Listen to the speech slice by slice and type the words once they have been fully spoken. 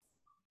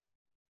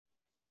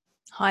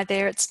Hi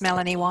there, it's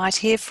Melanie White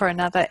here for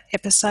another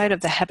episode of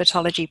the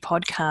Habitology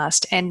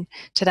podcast. And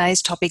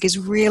today's topic is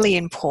really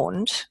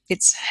important.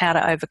 It's how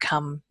to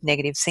overcome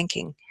negative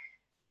thinking.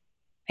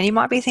 And you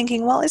might be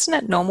thinking, well, isn't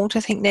it normal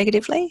to think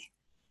negatively?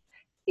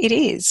 It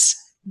is.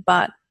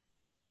 But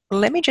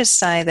let me just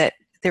say that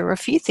there are a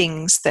few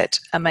things that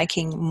are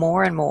making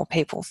more and more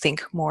people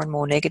think more and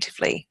more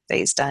negatively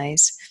these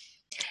days.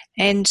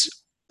 And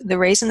the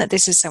reason that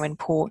this is so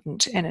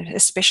important, and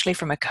especially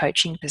from a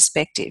coaching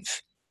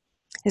perspective,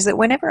 is that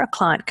whenever a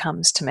client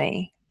comes to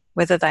me,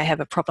 whether they have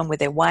a problem with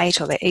their weight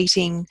or their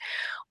eating,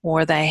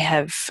 or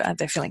they're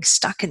feeling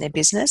stuck in their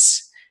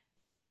business,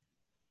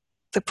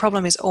 the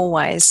problem is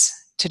always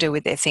to do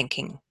with their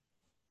thinking,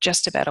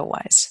 just about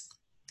always.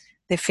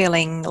 They're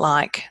feeling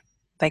like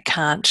they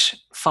can't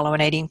follow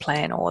an eating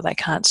plan, or they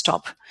can't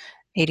stop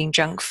eating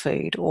junk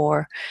food,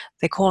 or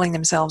they're calling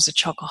themselves a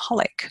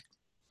chocoholic.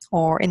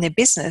 Or in their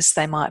business,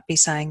 they might be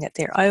saying that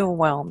they're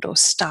overwhelmed or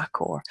stuck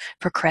or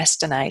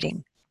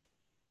procrastinating,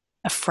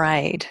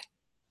 afraid.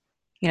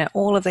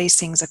 All of these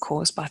things are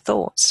caused by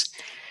thoughts.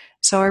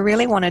 So I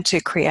really wanted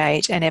to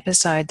create an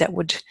episode that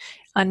would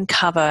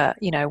uncover,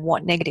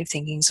 what negative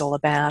thinking is all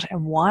about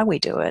and why we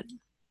do it.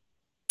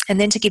 And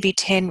then to give you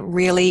 10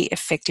 really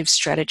effective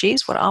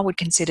strategies, what I would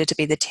consider to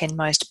be the 10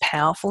 most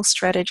powerful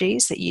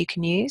strategies that you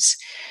can use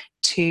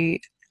to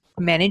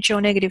manage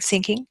your negative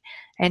thinking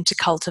and to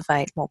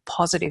cultivate more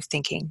positive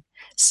thinking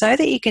so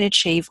that you can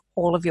achieve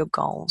all of your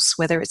goals,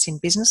 whether it's in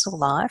business or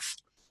life.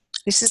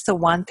 This is the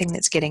one thing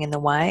that's getting in the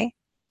way.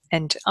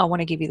 And I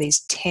want to give you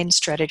these 10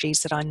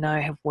 strategies that I know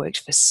have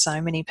worked for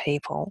so many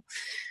people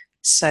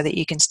so that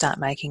you can start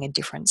making a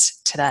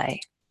difference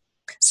today.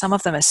 Some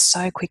of them are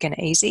so quick and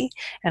easy,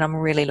 and I'm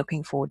really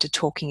looking forward to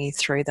talking you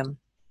through them.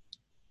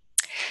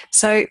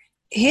 So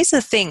here's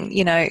the thing,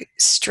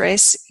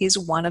 stress is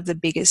one of the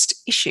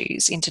biggest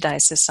issues in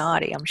today's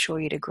society. I'm sure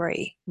you'd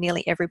agree.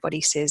 Nearly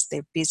everybody says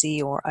they're busy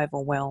or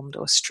overwhelmed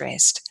or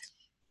stressed.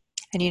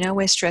 And you know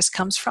where stress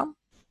comes from?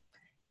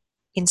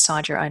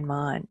 Inside your own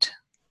mind.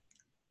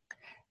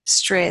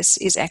 Stress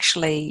is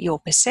actually your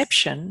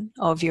perception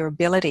of your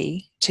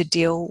ability to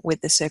deal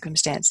with the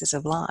circumstances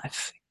of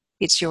life.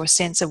 It's your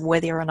sense of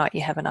whether or not you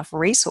have enough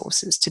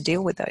resources to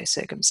deal with those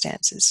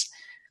circumstances.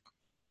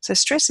 So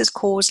stress is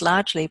caused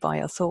largely by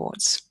your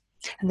thoughts.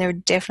 And there are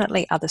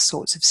definitely other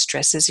sorts of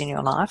stresses in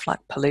your life, like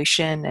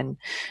pollution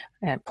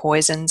and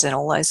poisons and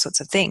all those sorts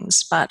of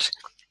things. But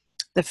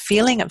the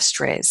feeling of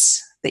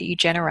stress that you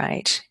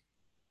generate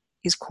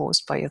is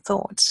caused by your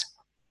thoughts.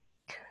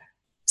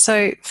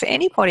 So for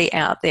anybody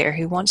out there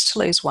who wants to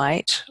lose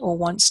weight or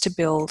wants to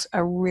build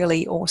a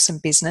really awesome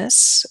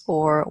business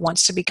or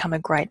wants to become a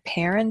great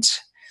parent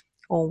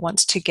or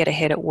wants to get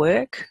ahead at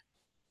work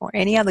or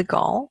any other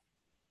goal,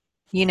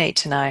 you need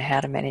to know how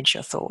to manage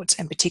your thoughts,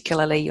 and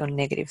particularly your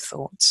negative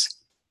thoughts.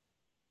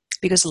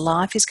 Because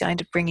life is going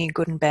to bring you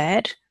good and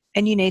bad,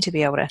 and you need to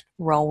be able to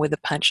roll with the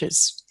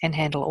punches and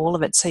handle all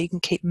of it so you can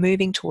keep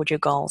moving toward your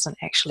goals and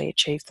actually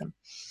achieve them.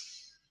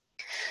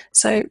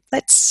 So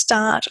let's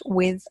start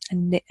with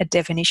a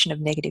definition of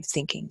negative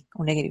thinking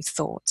or negative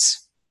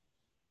thoughts.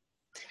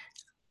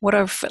 What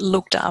I've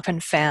looked up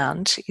and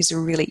found is a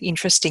really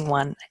interesting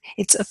one.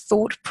 It's a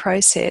thought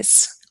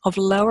process of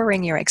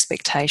lowering your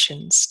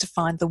expectations to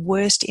find the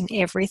worst in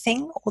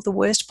everything or the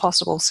worst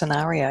possible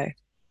scenario.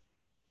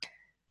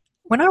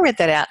 When I read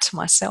that out to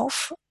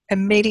myself,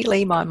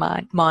 immediately my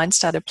mind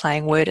started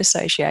playing word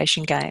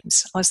association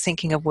games. I was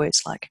thinking of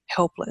words like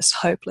helpless,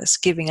 hopeless,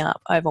 giving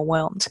up,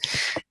 overwhelmed.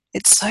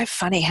 It's so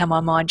funny how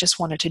my mind just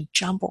wanted to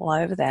jump all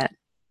over that.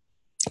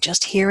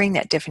 Just hearing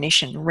that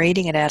definition,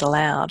 reading it out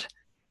aloud,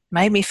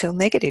 made me feel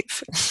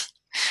negative.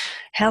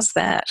 How's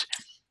that?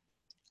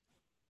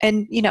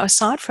 And,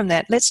 aside from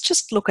that, let's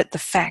just look at the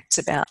facts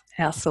about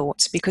our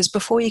thoughts, because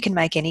before you can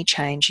make any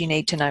change, you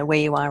need to know where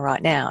you are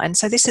right now. And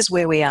so this is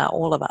where we are,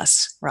 all of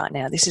us right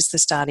now. This is the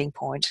starting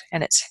point,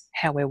 and it's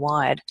how we're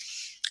wired.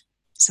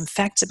 Some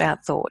facts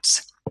about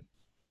thoughts.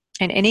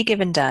 In any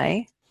given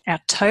day, our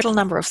total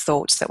number of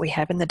thoughts that we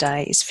have in the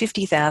day is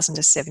 50,000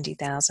 to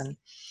 70,000.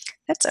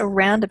 That's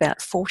around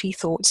about 40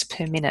 thoughts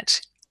per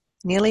minute,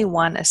 nearly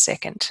one a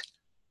second.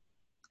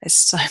 There's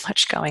so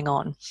much going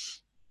on.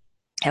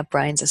 Our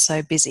brains are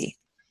so busy.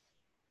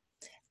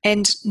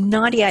 And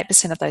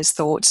 98% of those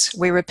thoughts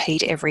we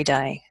repeat every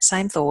day.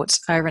 Same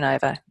thoughts over and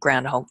over,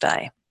 Groundhog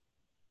Day.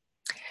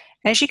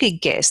 As you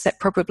could guess, that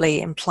probably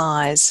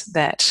implies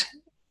that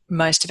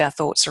most of our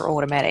thoughts are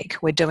automatic.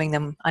 We're doing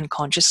them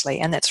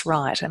unconsciously, and that's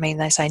right. I mean,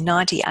 they say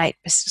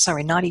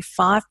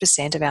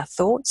 95% of our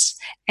thoughts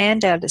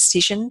and our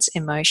decisions,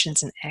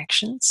 emotions, and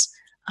actions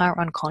are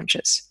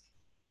unconscious.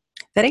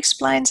 That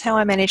explains how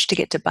I managed to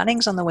get to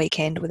Bunnings on the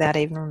weekend without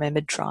even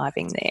remembered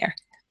driving there.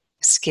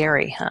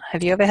 Scary, huh?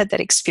 Have you ever had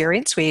that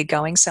experience where you're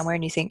going somewhere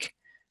and you think,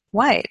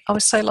 wait, I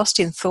was so lost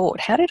in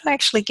thought. How did I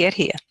actually get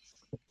here?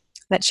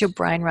 That's your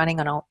brain running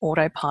on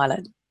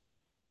autopilot.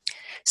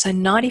 So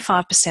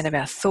 95% of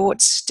our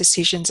thoughts,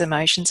 decisions,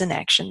 emotions, and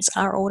actions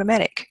are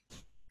automatic.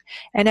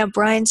 And our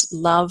brains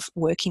love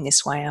working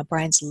this way. Our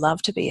brains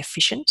love to be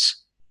efficient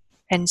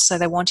And so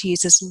they want to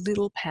use as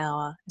little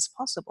power as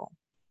possible.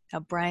 Our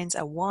brains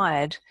are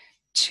wired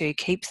to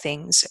keep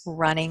things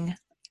running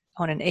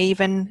on an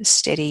even,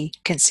 steady,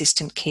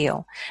 consistent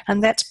keel.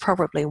 And that's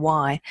probably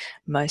why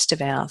most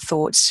of our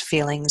thoughts,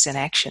 feelings, and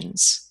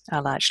actions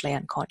are largely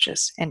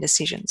unconscious, and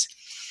decisions.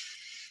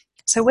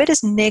 So, where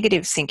does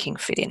negative thinking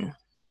fit in?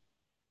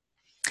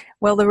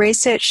 Well, the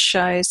research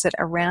shows that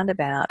around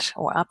about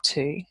or up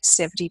to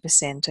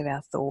 70% of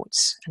our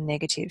thoughts are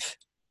negative.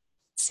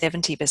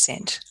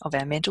 70% of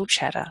our mental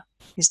chatter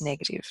is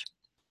negative.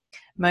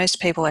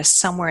 Most people are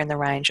somewhere in the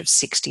range of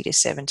 60 to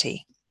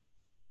 70.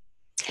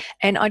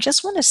 And I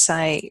just want to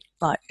say,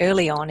 like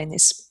early on in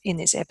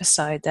this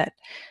episode, that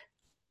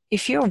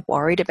if you're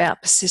worried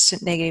about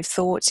persistent negative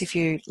thoughts, if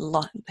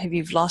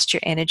you've lost your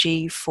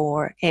energy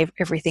for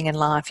everything in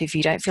life, if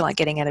you don't feel like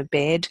getting out of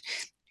bed,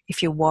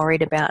 if you're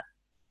worried about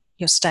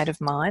your state of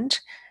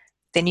mind,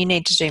 then you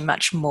need to do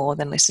much more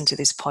than listen to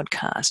this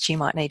podcast. You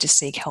might need to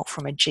seek help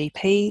from a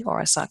GP or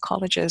a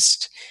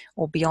psychologist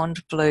or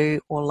Beyond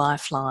Blue or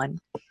Lifeline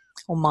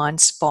or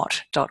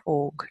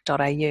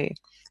mindspot.org.au.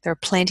 There are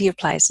plenty of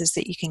places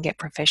that you can get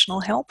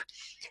professional help,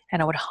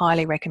 and I would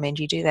highly recommend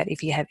you do that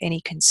if you have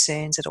any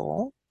concerns at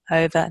all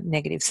over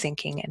negative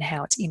thinking and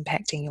how it's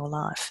impacting your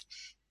life.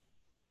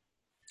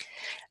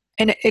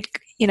 And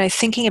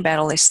thinking about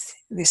all this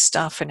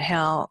stuff and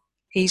how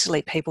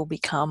easily people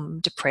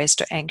become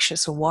depressed or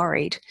anxious or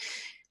worried,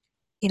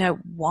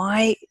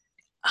 why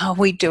are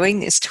we doing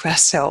this to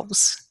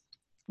ourselves?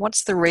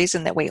 What's the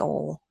reason that we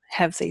all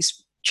have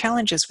these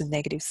challenges with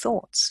negative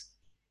thoughts?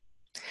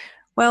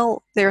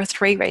 Well, there are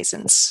 3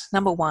 reasons.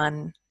 Number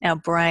 1, our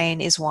brain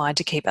is wired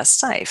to keep us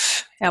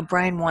safe. Our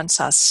brain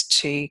wants us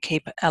to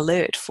keep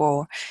alert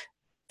for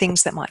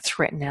things that might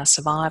threaten our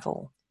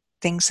survival,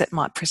 things that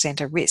might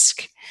present a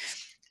risk.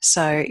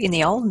 So in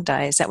the olden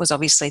days, that was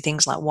obviously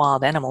things like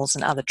wild animals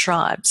and other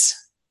tribes.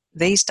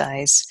 These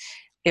days,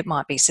 it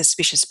might be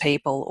suspicious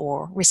people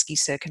or risky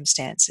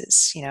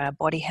circumstances. Our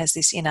body has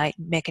this innate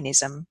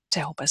mechanism to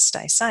help us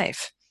stay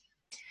safe.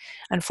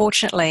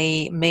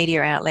 Unfortunately,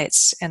 media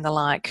outlets and the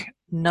like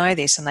know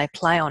this, and they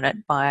play on it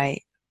by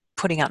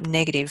putting up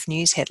negative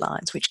news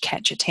headlines which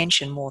catch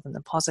attention more than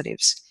the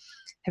positives.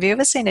 Have you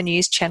ever seen a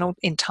news channel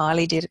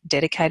entirely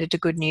dedicated to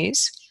good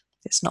news?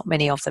 There's not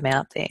many of them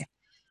out there.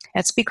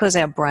 That's because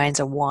our brains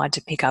are wired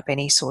to pick up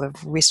any sort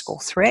of risk or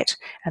threat,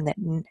 and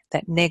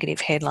that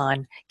negative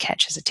headline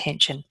catches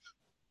attention.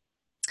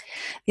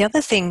 The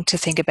other thing to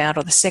think about,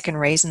 or the second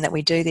reason that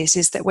we do this,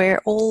 is that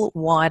we're all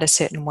wired a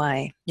certain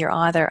way. You're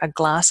either a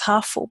glass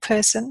half full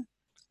person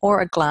or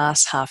a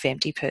glass half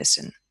empty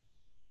person.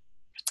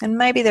 And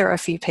maybe there are a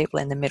few people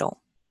in the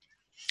middle.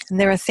 And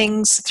there are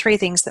 3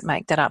 things that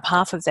make that up.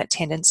 Half of that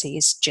tendency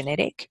is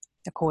genetic,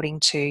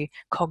 according to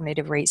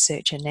cognitive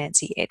researcher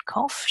Nancy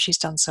Etkoff. She's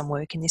done some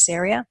work in this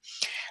area.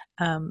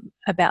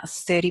 About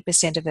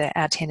 30% of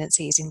our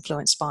tendency is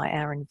influenced by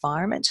our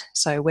environment,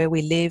 so where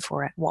we live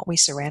or what we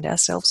surround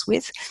ourselves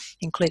with,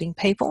 including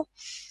people.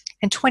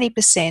 And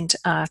 20%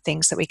 are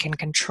things that we can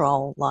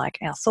control, like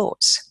our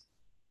thoughts.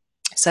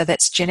 So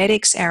that's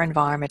genetics, our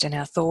environment, and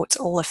our thoughts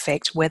all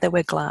affect whether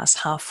we're glass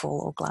half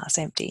full or glass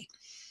empty.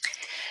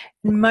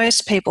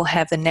 Most people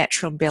have the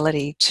natural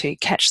ability to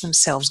catch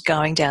themselves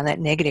going down that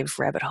negative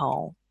rabbit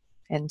hole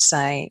and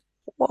say,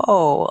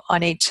 whoa, I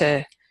need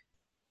to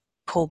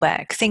pull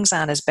back. Things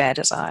aren't as bad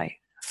as I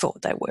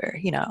thought they were.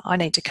 I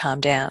need to calm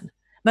down.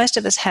 Most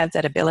of us have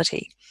that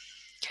ability.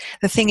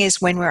 The thing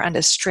is, when we're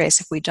under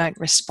stress, if we don't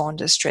respond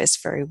to stress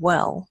very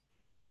well,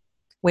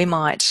 we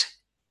might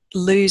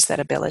lose that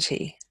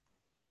ability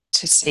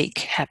to seek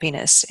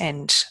happiness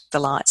and the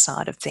light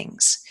side of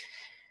things.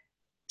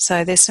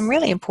 So there's some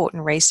really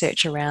important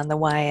research around the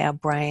way our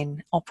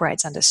brain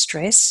operates under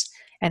stress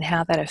and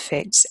how that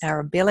affects our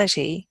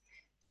ability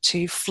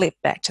to flip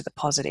back to the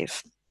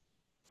positive.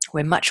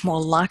 We're much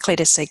more likely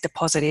to seek the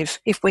positive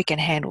if we can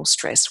handle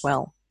stress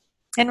well.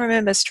 And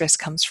remember, stress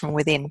comes from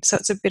within, so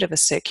it's a bit of a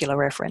circular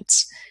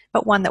reference,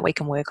 but one that we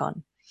can work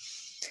on.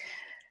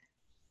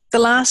 The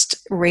last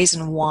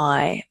reason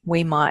why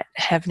we might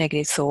have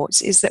negative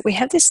thoughts is that we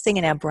have this thing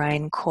in our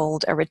brain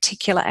called a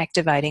reticular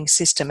activating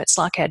system. It's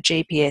like our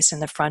GPS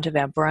in the front of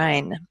our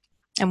brain.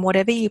 And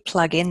whatever you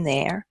plug in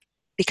there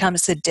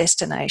becomes the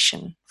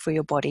destination for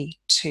your body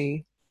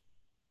to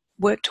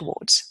work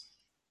towards.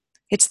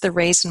 It's the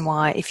reason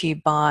why if you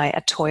buy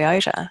a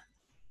Toyota,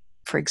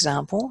 for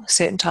example, a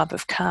certain type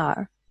of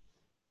car,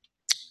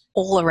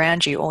 all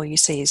around you, all you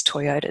see is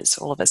Toyotas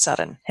all of a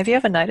sudden. Have you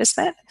ever noticed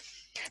that?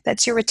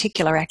 That's your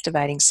reticular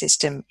activating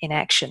system in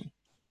action.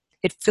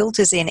 It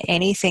filters in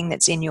anything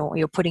that's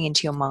you're putting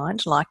into your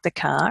mind, like the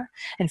car,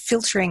 and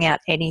filtering out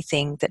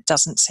anything that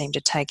doesn't seem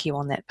to take you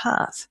on that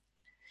path.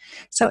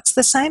 So it's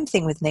the same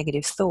thing with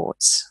negative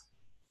thoughts.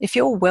 If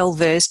you're well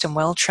versed and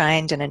well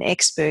trained and an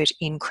expert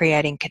in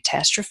creating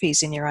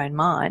catastrophes in your own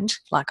mind,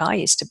 like I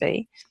used to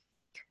be,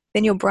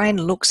 then your brain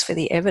looks for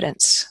the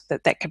evidence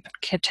that that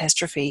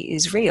catastrophe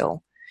is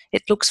real.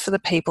 It looks for the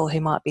people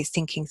who might be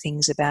thinking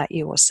things about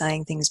you or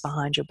saying things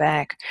behind your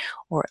back,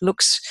 or it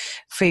looks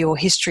for your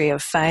history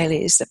of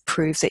failures that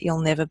prove that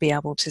you'll never be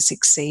able to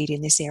succeed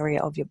in this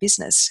area of your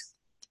business.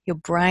 Your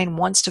brain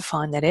wants to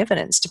find that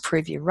evidence to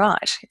prove you're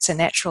right. It's a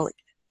natural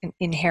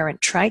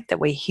inherent trait that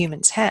we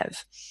humans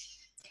have.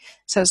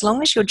 So as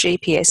long as your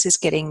GPS is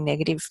getting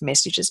negative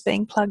messages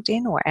being plugged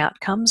in, or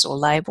outcomes or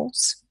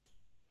labels,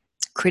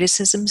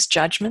 criticisms,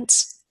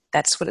 judgments,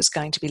 that's what it's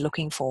going to be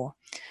looking for.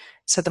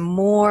 So the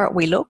more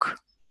we look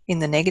in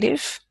the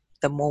negative,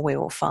 the more we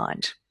will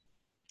find.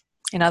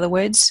 In other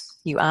words,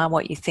 you are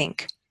what you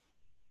think.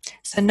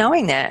 So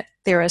knowing that,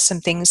 there are some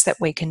things that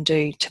we can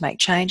do to make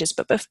changes.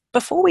 But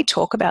before we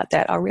talk about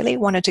that, I really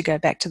wanted to go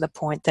back to the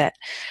point that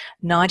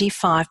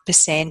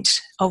 95%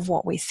 of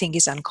what we think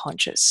is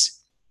unconscious.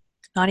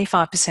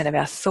 95% of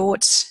our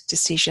thoughts,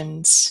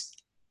 decisions,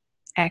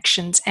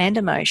 actions, and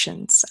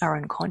emotions are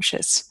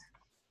unconscious.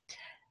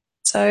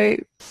 So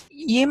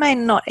you may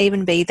not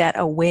even be that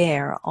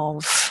aware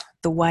of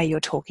the way you're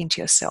talking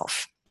to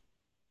yourself.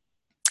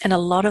 And a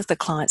lot of the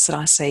clients that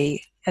I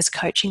see as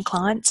coaching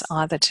clients,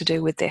 either to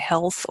do with their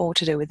health or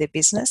to do with their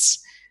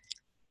business,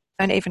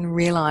 don't even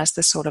realize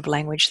the sort of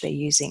language they're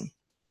using.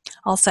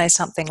 I'll say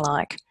something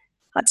like,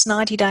 it's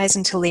 90 days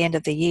until the end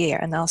of the year.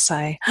 And they'll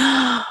say,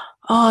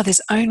 oh,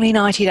 there's only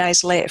 90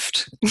 days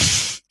left.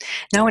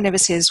 No one ever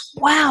says,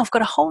 wow, I've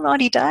got a whole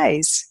 90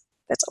 days.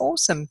 That's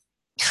awesome.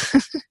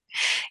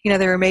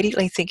 They're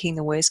immediately thinking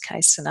the worst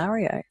case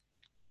scenario.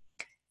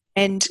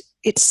 And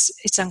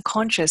it's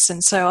unconscious.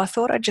 And so I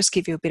thought I'd just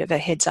give you a bit of a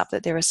heads up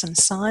that there are some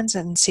signs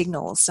and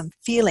signals, some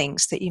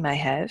feelings that you may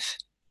have,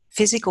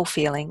 physical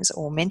feelings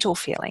or mental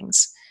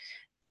feelings,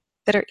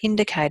 that are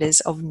indicators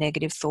of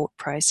negative thought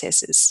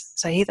processes.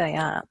 So here they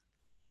are.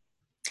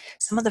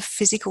 Some of the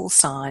physical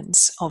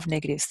signs of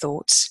negative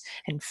thoughts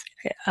and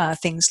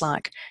things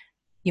like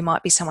you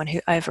might be someone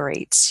who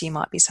overeats, you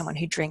might be someone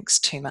who drinks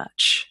too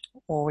much,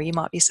 or you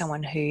might be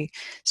someone who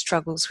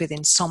struggles with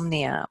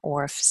insomnia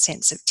or a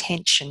sense of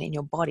tension in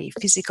your body,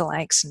 physical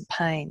aches and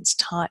pains,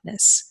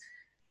 tightness,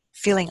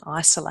 feeling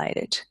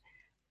isolated,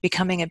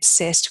 becoming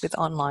obsessed with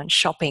online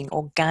shopping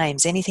or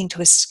games, anything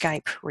to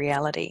escape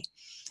reality.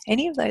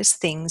 Any of those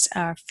things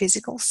are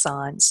physical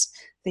signs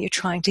that you're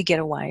trying to get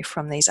away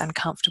from these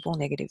uncomfortable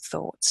negative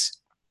thoughts.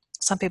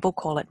 Some people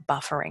call it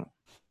buffering.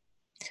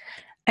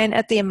 And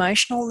at the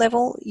emotional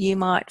level, you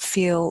might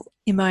feel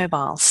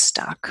immobile,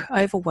 stuck,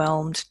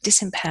 overwhelmed,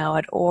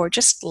 disempowered, or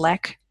just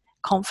lack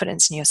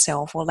confidence in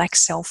yourself or lack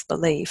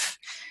self-belief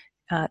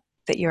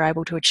that you're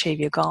able to achieve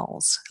your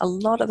goals. A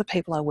lot of the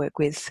people I work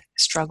with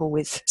struggle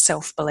with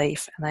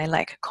self-belief and they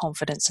lack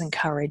confidence and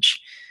courage.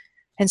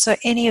 And so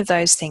any of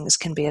those things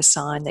can be a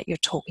sign that you're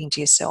talking to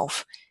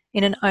yourself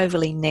in an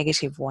overly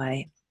negative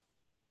way.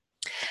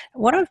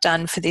 What I've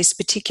done for this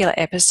particular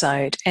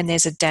episode, and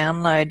there's a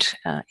download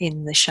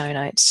in the show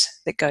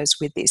notes that goes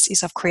with this,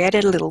 is I've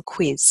created a little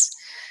quiz.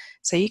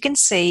 So you can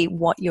see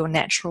what your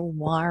natural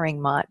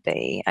wiring might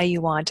be. Are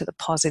you wired to the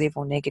positive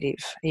or negative?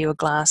 Are you a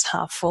glass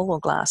half full or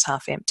glass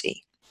half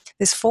empty?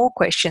 There's 4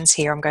 questions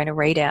here. I'm going to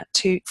read out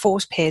 4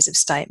 pairs of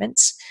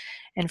statements,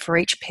 and for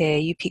each pair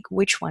you pick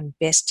which one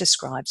best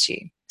describes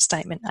you,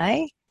 statement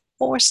A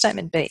or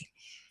statement B.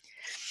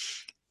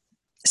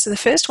 So the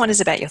first one is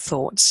about your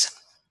thoughts.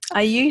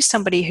 Are you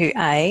somebody who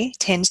A,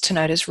 tends to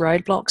notice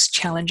roadblocks,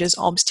 challenges,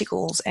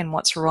 obstacles, and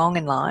what's wrong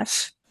in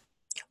life?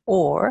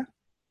 Or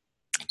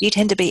you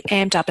tend to be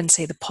amped up and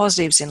see the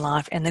positives in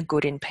life and the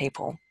good in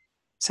people?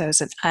 So is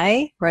it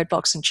A,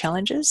 roadblocks and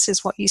challenges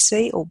is what you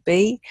see, or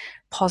B,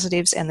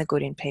 positives and the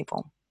good in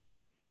people?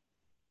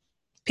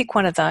 Pick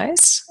one of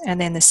those. And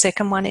then the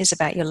second one is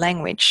about your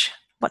language.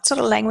 What sort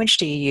of language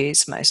do you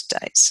use most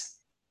days?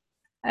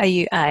 Are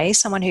you A,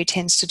 someone who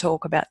tends to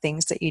talk about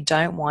things that you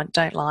don't want,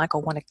 don't like,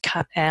 or want to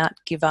cut out,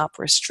 give up,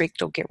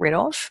 restrict, or get rid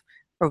of,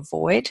 or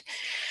avoid?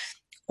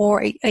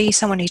 Or are you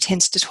someone who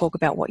tends to talk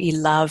about what you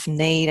love,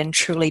 need, and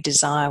truly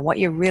desire, what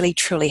you're really,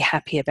 truly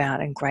happy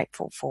about and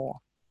grateful for?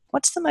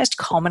 What's the most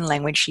common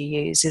language you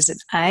use? Is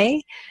it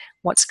A,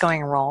 what's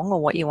going wrong or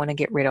what you want to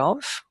get rid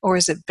of? Or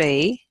is it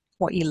B,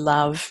 what you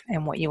love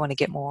and what you want to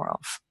get more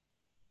of?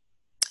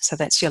 So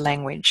that's your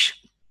language.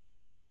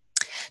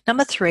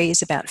 Number 3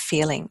 is about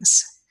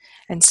feelings.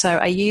 And so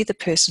are you the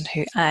person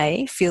who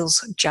A,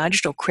 feels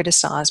judged or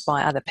criticised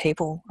by other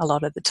people a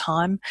lot of the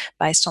time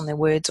based on their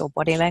words or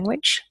body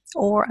language?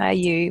 Or are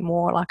you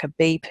more like a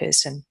B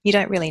person? You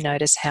don't really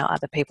notice how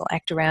other people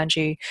act around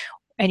you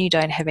and you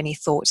don't have any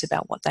thoughts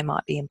about what they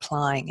might be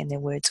implying in their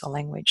words or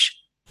language.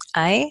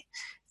 A,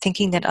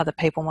 thinking that other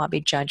people might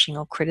be judging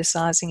or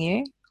criticising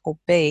you, or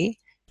B,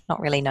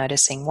 not really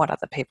noticing what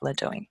other people are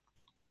doing.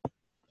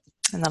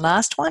 And the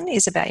last one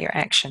is about your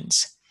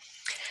actions.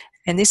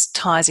 And this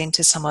ties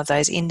into some of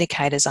those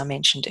indicators I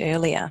mentioned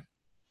earlier.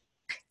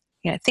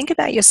 Think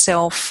about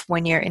yourself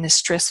when you're in a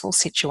stressful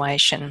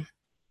situation,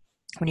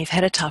 when you've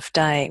had a tough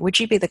day. Would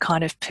you be the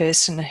kind of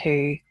person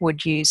who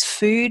would use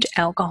food,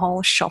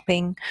 alcohol,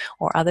 shopping,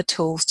 or other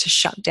tools to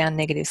shut down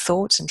negative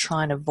thoughts and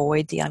try and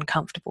avoid the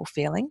uncomfortable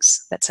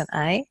feelings? That's an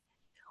A.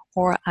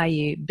 Or are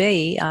you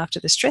B, after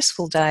the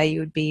stressful day, you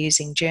would be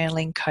using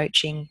journaling,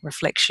 coaching,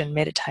 reflection,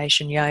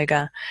 meditation,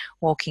 yoga,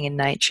 walking in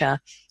nature,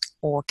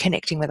 or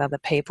connecting with other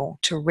people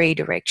to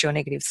redirect your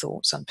negative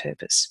thoughts on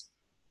purpose.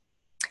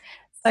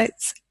 So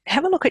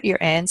have a look at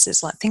your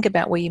answers. Like, think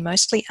about, were you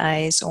mostly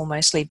A's or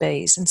mostly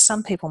B's? And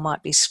some people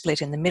might be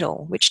split in the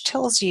middle, which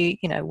tells you,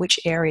 which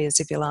areas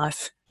of your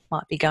life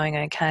might be going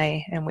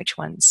okay and which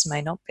ones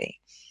may not be.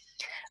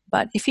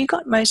 But if you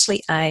got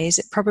mostly A's,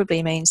 it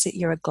probably means that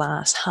you're a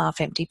glass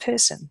half empty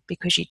person,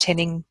 because you're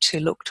tending to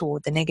look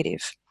toward the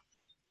negative.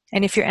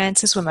 And if your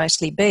answers were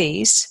mostly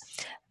B's,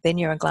 then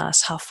you're a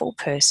glass half full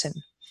person.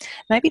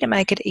 Maybe to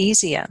make it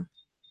easier,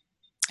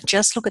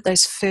 just look at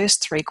those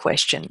first 3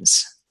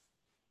 questions.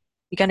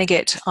 You're going to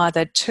get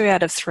either 2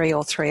 out of 3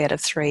 or 3 out of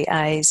 3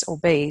 A's or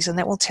B's, and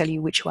that will tell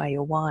you which way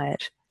you're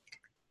wired.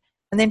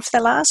 And then for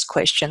the last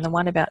question, the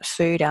one about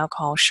food,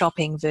 alcohol,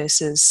 shopping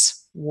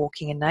versus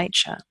walking in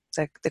nature,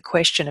 the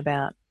question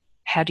about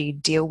how do you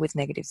deal with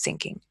negative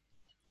thinking.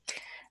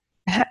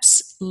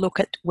 Perhaps look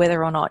at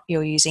whether or not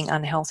you're using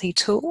unhealthy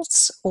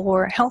tools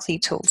or healthy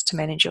tools to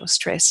manage your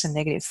stress and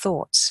negative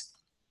thoughts.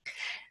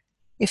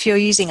 If you're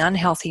using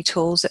unhealthy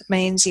tools, it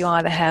means you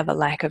either have a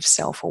lack of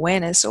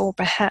self-awareness, or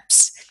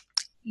perhaps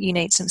you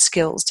need some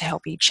skills to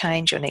help you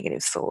change your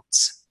negative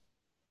thoughts.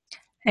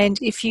 And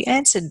if you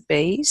answered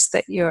B's,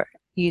 that you're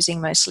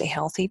using mostly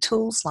healthy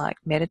tools like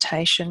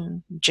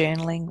meditation,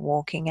 journaling,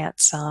 walking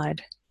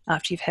outside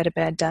after you've had a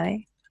bad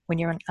day, when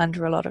you're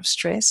under a lot of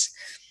stress,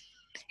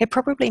 it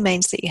probably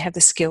means that you have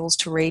the skills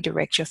to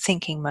redirect your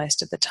thinking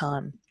most of the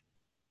time.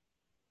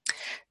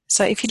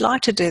 So if you'd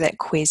like to do that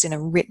quiz in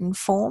a written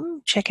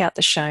form, check out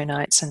the show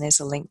notes, and there's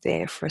a link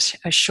there for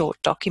a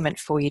short document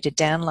for you to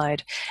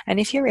download. And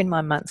if you're in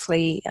my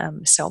monthly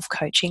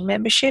self-coaching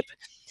membership,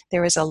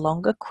 there is a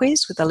longer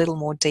quiz with a little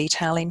more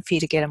detail in for you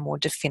to get a more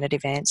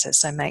definitive answer.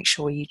 So make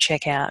sure you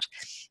check out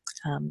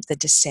the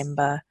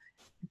December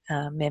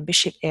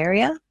membership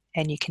area,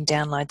 and you can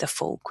download the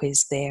full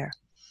quiz there.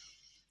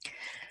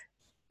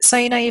 So,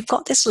 you've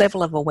got this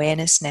level of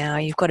awareness now.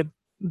 You've got a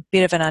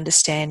bit of an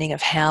understanding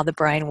of how the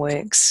brain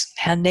works,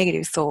 how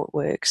negative thought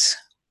works,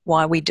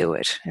 why we do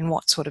it, and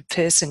what sort of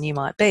person you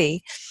might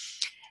be.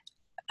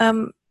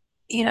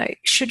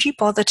 Should you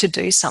bother to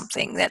do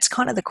something? That's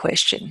kind of the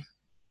question.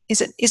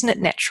 Isn't it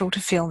natural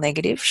to feel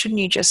negative? Shouldn't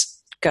you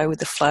just go with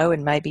the flow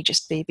and maybe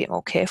just be a bit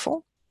more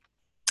careful?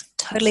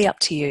 Totally up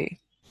to you.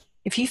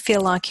 If you feel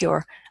like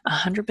you're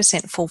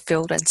 100%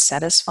 fulfilled and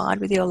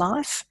satisfied with your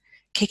life,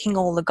 kicking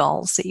all the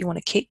goals that you want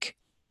to kick,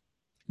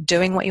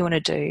 doing what you want to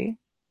do,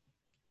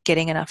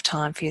 getting enough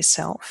time for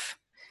yourself,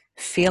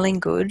 feeling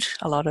good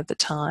a lot of the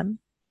time,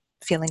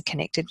 feeling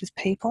connected with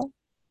people,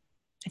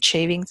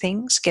 achieving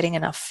things, getting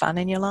enough fun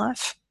in your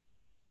life,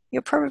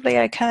 you're probably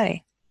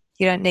okay.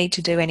 You don't need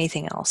to do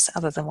anything else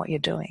other than what you're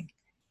doing.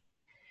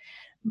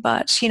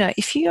 But,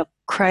 if you're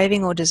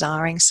craving or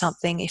desiring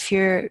something, if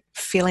you're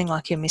feeling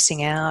like you're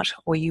missing out,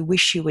 or you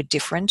wish you were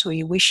different, or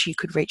you wish you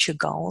could reach your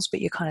goals,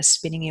 but you're kind of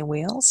spinning your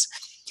wheels,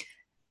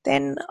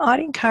 then I'd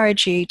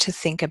encourage you to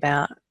think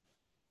about,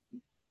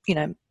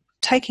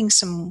 taking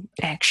some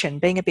action,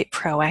 being a bit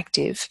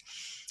proactive,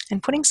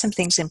 and putting some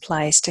things in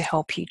place to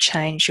help you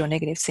change your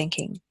negative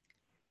thinking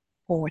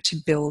or to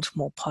build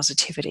more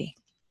positivity.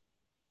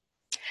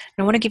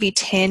 And I want to give you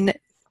 10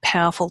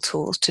 powerful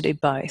tools to do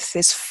both.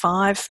 There's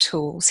 5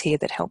 tools here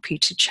that help you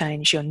to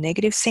change your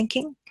negative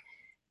thinking,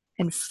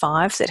 and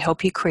 5 that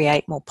help you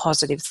create more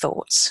positive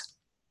thoughts.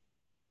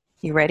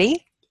 You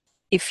ready?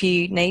 If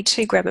you need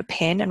to, grab a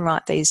pen and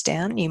write these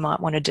down. You might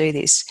want to do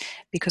this,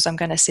 because I'm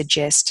going to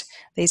suggest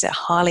these are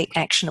highly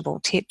actionable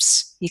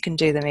tips. You can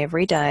do them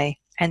every day,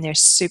 and they're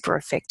super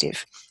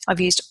effective. I've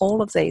used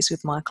all of these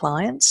with my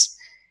clients,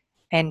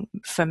 and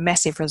for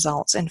massive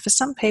results. And for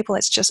some people,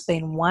 it's just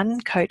been one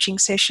coaching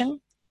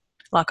session.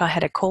 Like, I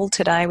had a call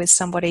today with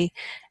somebody,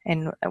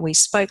 and we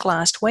spoke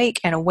last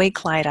week, and a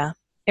week later,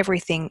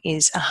 everything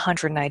is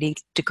 180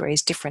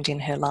 degrees different in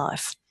her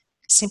life,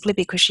 simply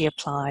because she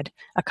applied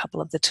a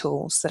couple of the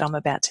tools that I'm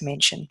about to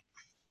mention.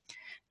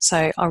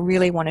 So I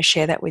really want to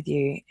share that with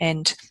you.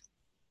 And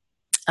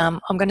I'm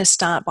going to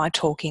start by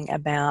talking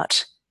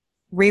about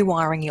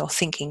rewiring your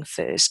thinking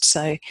first.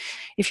 So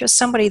if you're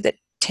somebody that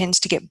tends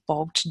to get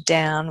bogged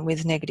down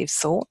with negative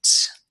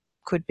thoughts,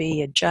 could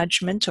be a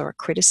judgment or a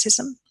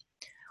criticism,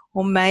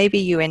 or maybe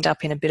you end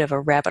up in a bit of a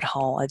rabbit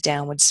hole, a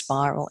downward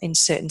spiral in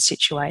certain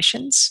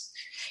situations,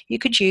 you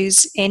could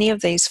use any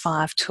of these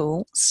 5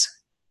 tools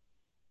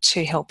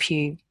to help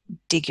you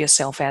dig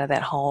yourself out of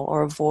that hole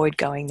or avoid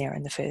going there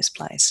in the first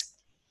place.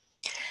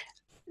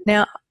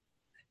 Now,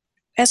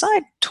 as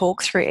I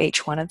talk through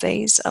each one of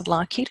these, I'd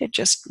like you to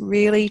just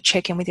really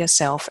check in with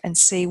yourself and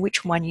see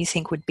which one you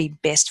think would be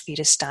best for you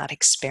to start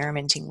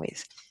experimenting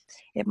with.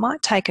 It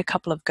might take a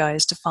couple of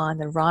goes to find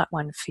the right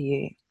one for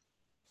you.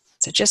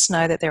 So just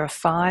know that there are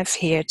 5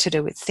 here to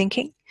do with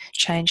thinking,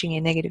 changing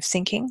your negative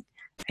thinking,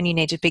 and you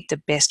need to pick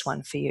the best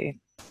one for you.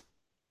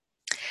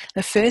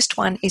 The first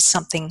one is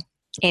something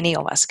any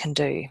of us can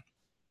do,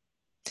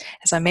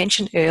 As I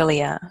mentioned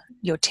earlier,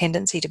 your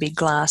tendency to be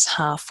glass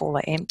half full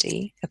or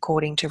empty,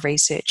 according to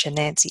researcher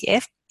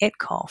Nancy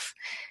Etkoff,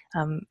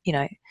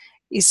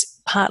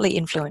 is partly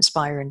influenced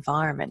by your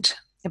environment.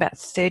 About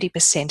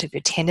 30% of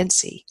your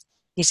tendency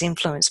is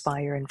influenced by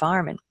your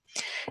environment.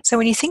 So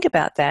when you think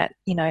about that,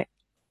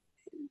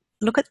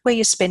 look at where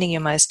you're spending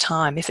your most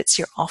time. If it's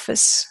your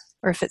office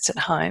or if it's at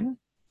home,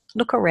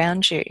 look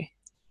around you.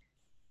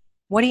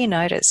 What do you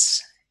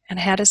notice and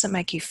how does it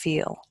make you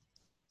feel?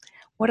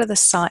 What are the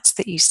sights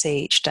that you see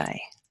each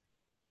day?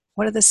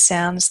 What are the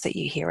sounds that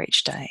you hear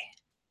each day?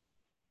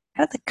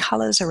 How do the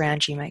colours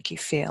around you make you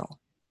feel?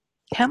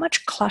 How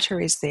much clutter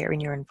is there in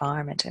your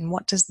environment and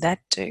what does that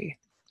do?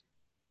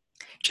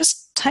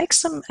 Just take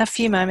a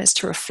few moments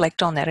to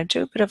reflect on that and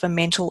do a bit of a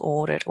mental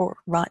audit or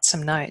write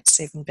some notes,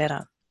 even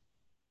better.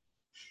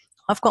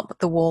 I've got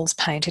the walls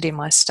painted in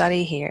my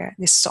study here,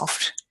 this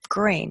soft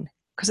green,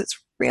 because it's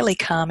really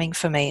calming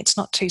for me. It's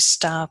not too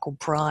stark or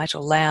bright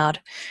or loud.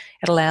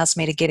 It allows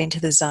me to get into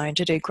the zone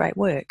to do great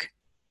work.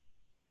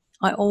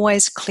 I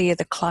always clear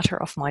the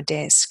clutter off my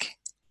desk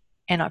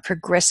and I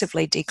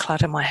progressively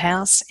declutter my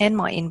house and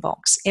my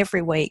inbox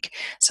every week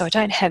so I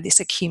don't have this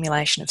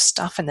accumulation of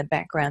stuff in the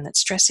background that's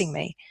stressing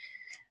me.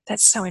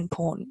 That's so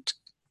important.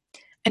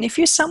 And if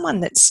you're someone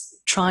that's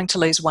trying to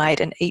lose weight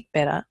and eat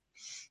better,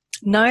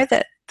 know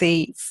that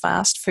the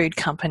fast food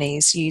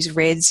companies use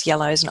reds,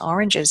 yellows, and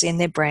oranges in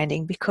their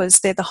branding because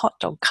they're the hot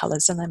dog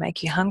colours and they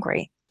make you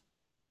hungry.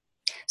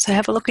 So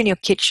have a look in your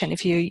kitchen.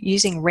 If you're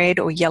using red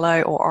or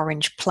yellow or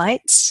orange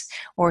plates,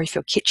 or if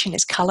your kitchen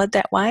is coloured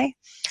that way,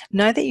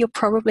 know that you're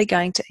probably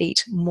going to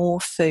eat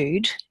more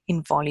food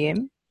in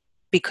volume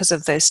because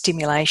of the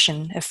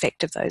stimulation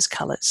effect of those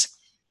colours.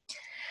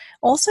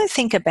 Also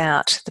think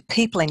about the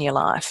people in your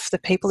life, the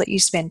people that you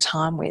spend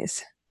time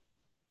with.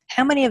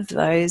 How many of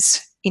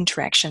those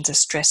interactions are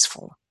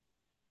stressful?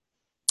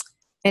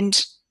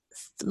 And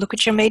look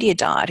at your media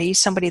diet. Are you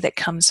somebody that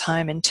comes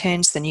home and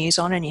turns the news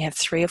on and you have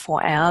 3 or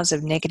 4 hours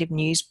of negative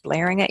news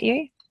blaring at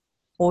you?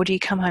 Or do you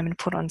come home and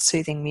put on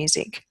soothing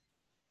music?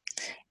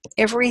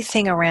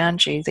 Everything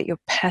around you that you're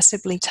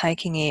passively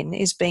taking in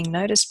is being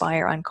noticed by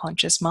your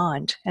unconscious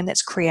mind, and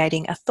that's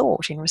creating a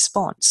thought in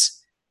response.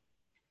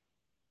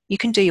 You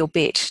can do your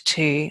bit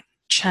to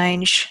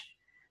change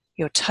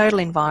your total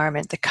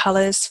environment, the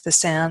colours, the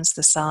sounds,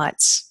 the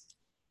sights,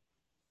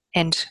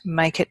 and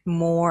make it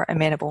more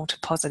amenable to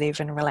positive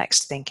and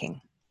relaxed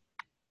thinking.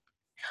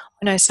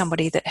 I know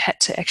somebody that had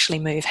to actually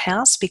move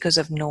house because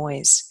of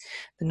noise.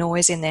 The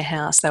noise in their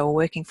house, they were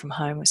working from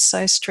home, was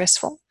so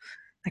stressful,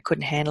 they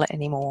couldn't handle it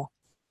anymore.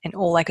 And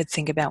all they could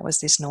think about was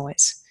this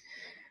noise.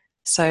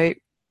 So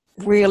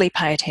really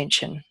pay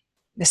attention.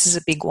 This is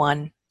a big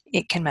one.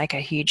 It can make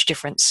a huge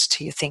difference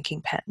to your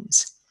thinking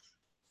patterns.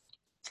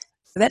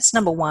 So that's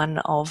number one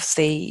of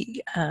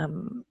the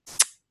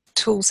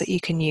tools that you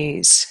can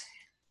use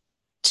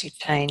to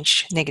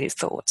change negative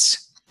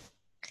thoughts.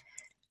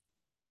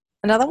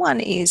 Another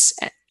one is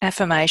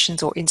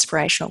affirmations or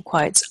inspirational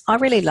quotes. I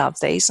really love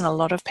these and a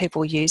lot of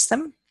people use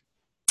them,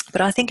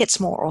 but I think it's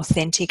more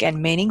authentic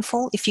and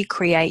meaningful if you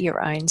create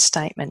your own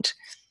statement.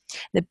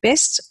 The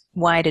best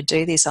way to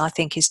do this, I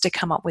think, is to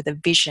come up with a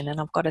vision,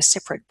 and I've got a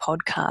separate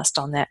podcast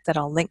on that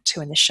I'll link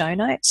to in the show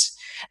notes.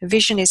 A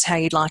vision is how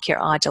you'd like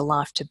your ideal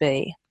life to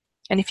be.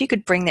 And if you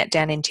could bring that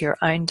down into your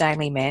own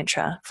daily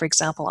mantra, for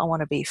example, I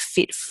want to be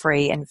fit,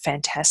 free, and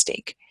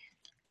fantastic,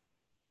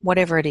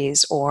 whatever it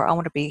is, or I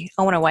want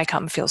to wake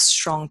up and feel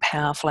strong,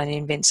 powerful, and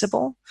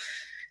invincible.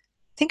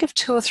 Think of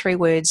 2 or 3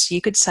 words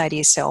you could say to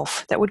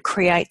yourself that would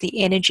create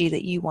the energy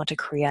that you want to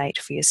create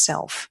for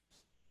yourself.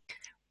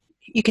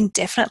 You can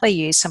definitely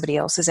use somebody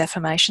else's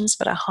affirmations,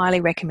 but I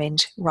highly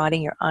recommend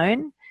writing your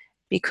own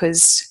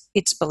because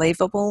it's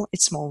believable,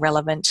 it's more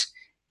relevant,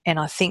 and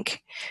I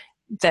think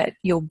that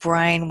your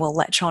brain will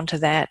latch onto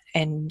that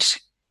and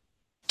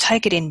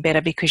take it in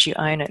better because you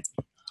own it.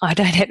 I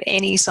don't have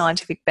any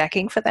scientific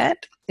backing for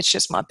that. It's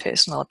just my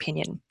personal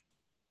opinion.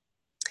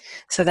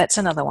 So that's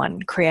another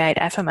one. Create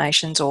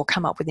affirmations or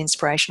come up with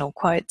inspirational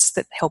quotes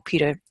that help you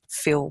to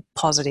feel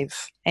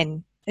positive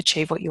and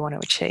achieve what you want to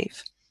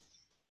achieve.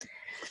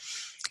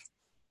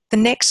 The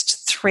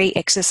next 3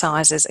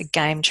 exercises are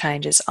game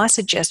changers. I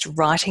suggest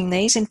writing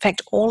these. In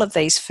fact, all of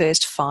these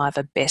first 5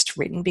 are best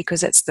written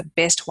because it's the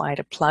best way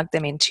to plug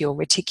them into your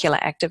reticular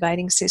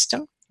activating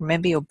system.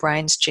 Remember your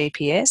brain's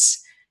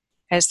GPS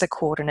as the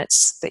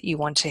coordinates that you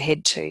want to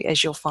head to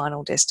as your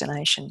final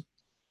destination.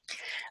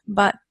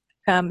 But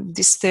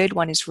this third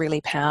one is really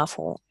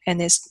powerful,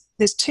 and there's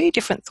 2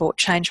 different thought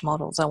change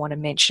models I want to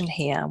mention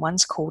here.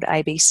 One's called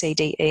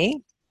ABCDE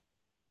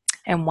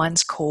and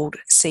one's called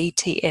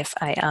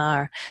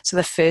CTFAR. So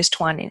the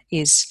first one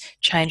is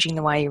changing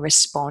the way you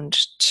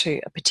respond to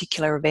a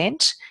particular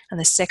event, and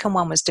the second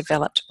one was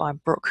developed by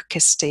Brooke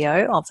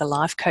Castillo of the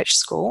Life Coach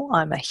School.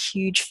 I'm a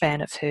huge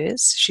fan of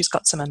hers. She's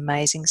got some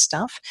amazing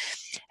stuff,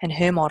 and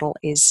her model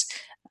is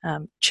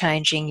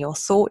changing your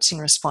thoughts in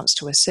response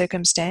to a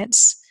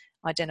circumstance,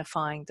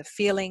 identifying the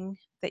feeling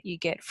that you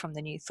get from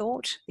the new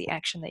thought, the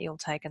action that you'll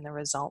take, and the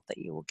result that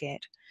you will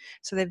get.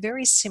 So they're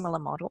very similar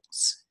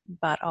models,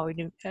 but I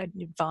would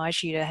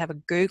advise you to have a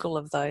Google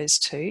of those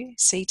two,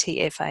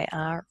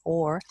 CTFAR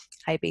or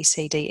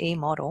ABCDE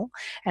model,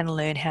 and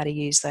learn how to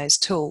use those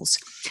tools.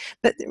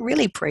 But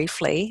really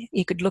briefly,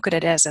 you could look at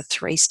it as a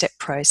 3-step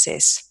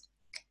process.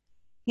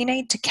 You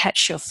need to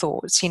catch your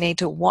thoughts. You need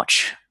to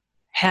watch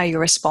how you're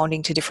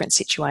responding to different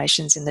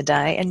situations in the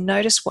day and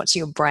notice what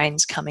your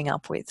brain's coming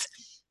up with.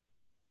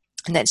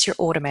 And that's your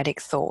automatic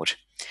thought.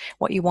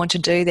 What you want to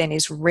do then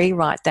is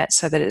rewrite that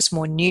so that it's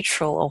more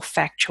neutral or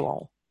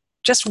factual.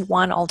 Just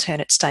one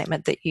alternate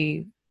statement that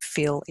you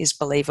feel is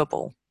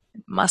believable.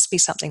 It must be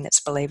something that's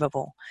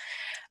believable.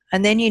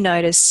 And then you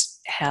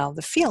notice how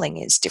the feeling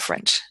is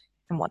different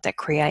and what that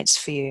creates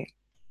for you.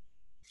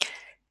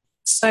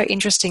 So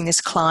interesting,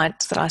 this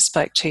client that I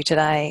spoke to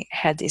today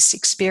had this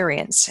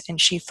experience, and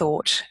she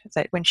thought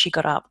that when she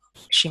got up,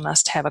 she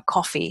must have a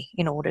coffee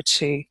in order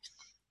to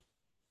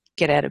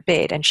get out of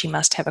bed, and she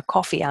must have a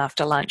coffee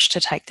after lunch to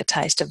take the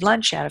taste of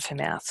lunch out of her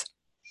mouth.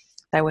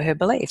 They were her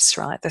beliefs,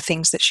 right? The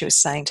things that she was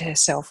saying to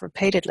herself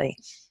repeatedly.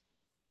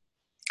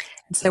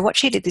 And so what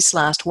she did this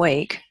last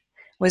week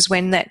was,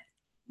 when that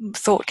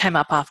thought came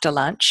up after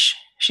lunch,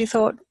 she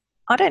thought,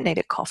 I don't need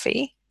a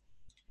coffee.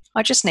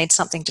 I just need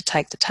something to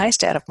take the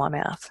taste out of my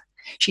mouth.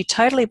 She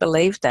totally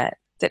believed that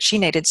she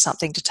needed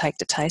something to take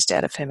the taste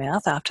out of her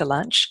mouth after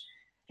lunch,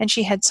 and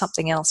she had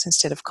something else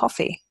instead of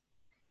coffee.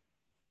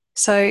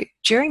 So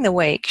during the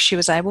week, she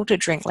was able to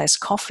drink less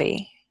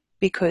coffee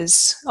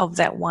because of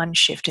that one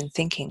shift in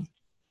thinking.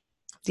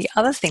 The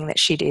other thing that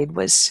she did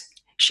was,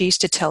 she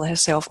used to tell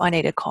herself, I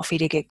need a coffee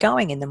to get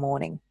going in the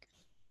morning.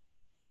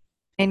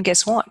 And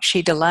guess what?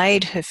 She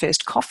delayed her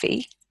first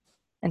coffee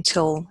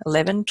until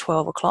 11,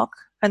 12 o'clock,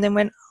 and then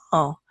went,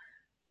 oh,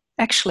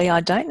 actually,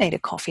 I don't need a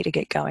coffee to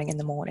get going in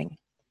the morning.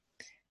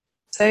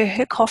 So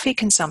her coffee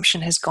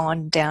consumption has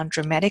gone down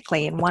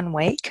dramatically in 1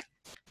 week.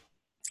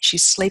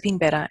 She's sleeping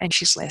better and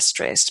she's less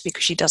stressed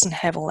because she doesn't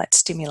have all that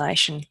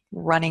stimulation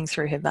running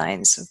through her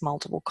veins of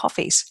multiple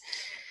coffees.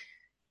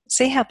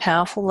 See how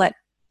powerful that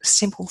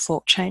simple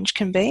thought change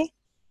can be?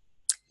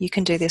 You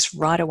can do this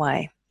right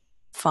away.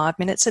 5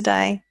 minutes a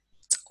day,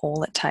 it's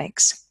all it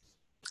takes.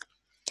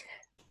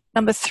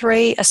 Number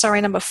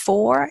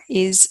 4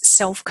 is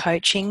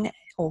self-coaching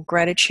or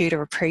gratitude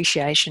or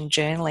appreciation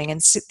journaling. And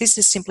this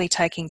is simply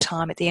taking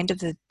time at the end of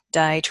the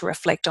day to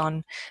reflect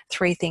on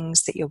 3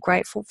 things that you're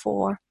grateful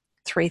for,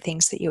 3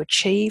 things that you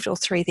achieved, or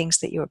 3 things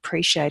that you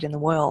appreciate in the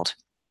world.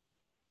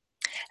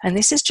 And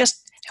this is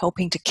just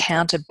helping to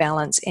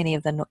counterbalance any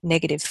of the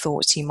negative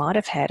thoughts you might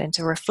have had, and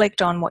to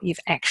reflect on what you've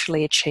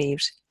actually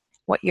achieved,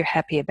 what you're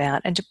happy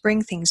about, and to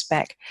bring things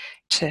back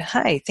to,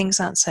 hey, things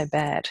aren't so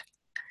bad.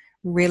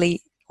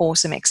 Really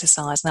awesome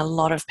exercise, and a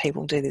lot of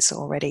people do this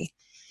already.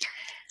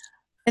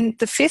 And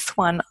the 5th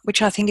one,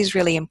 which I think is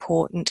really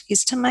important,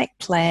 is to make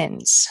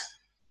plans.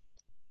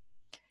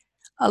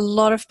 A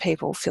lot of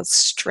people feel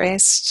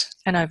stressed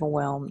and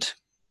overwhelmed,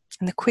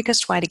 and the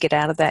quickest way to get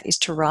out of that is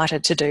to write a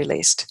to-do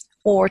list,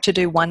 or to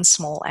do one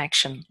small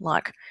action,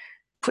 like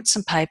put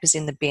some papers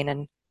in the bin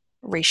and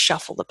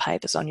reshuffle the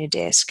papers on your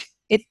desk.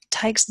 It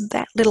takes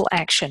that little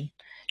action.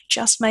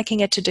 Just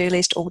making a to-do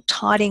list or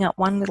tidying up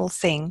one little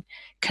thing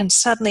can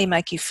suddenly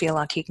make you feel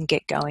like you can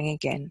get going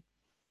again.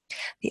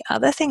 The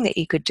other thing that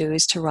you could do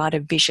is to write a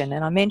vision,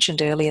 and I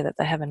mentioned earlier that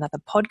they have another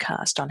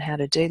podcast on how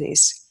to do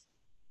this.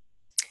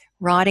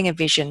 Writing a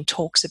vision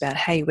talks about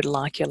how you would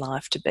like your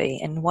life to be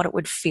and what it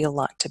would feel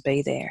like to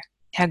be there,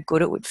 how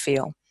good it would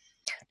feel.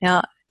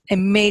 Now,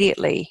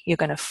 immediately you're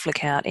going to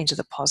flick out into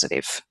the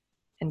positive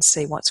and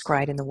see what's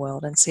great in the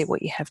world and see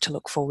what you have to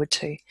look forward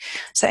to.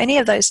 So any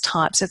of those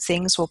types of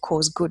things will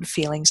cause good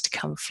feelings to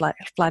come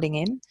flooding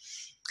in.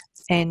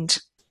 And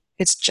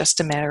it's just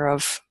a matter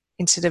of,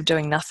 instead of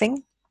doing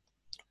nothing,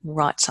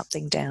 write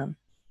something down.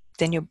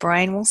 Then your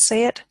brain will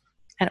see it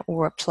and it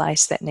will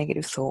replace that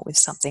negative thought with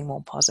something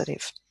more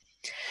positive.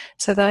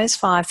 So those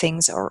 5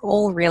 things are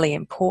all really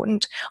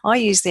important. I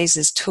use these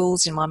as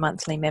tools in my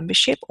monthly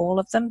membership, all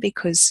of them,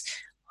 because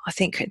I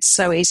think it's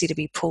so easy to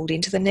be pulled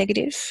into the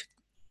negative.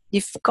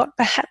 You've got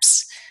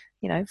perhaps,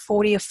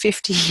 40 or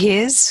 50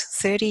 years,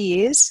 30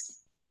 years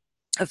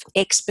of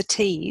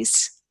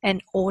expertise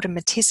and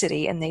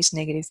automaticity in these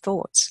negative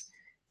thoughts.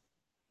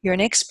 You're an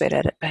expert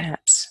at it,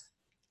 perhaps.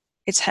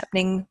 It's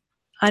happening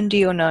under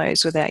your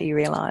nose without you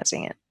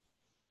realizing it.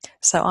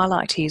 So I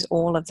like to use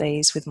all of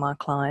these with my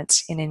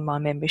clients and in my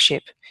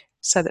membership,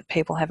 so that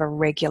people have a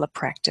regular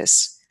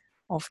practice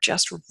of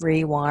just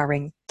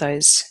rewiring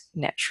those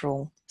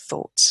natural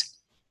thoughts.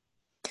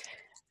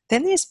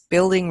 Then there's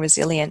building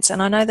resilience,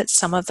 and I know that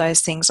some of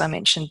those things I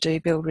mentioned do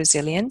build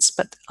resilience,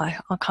 but I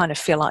kind of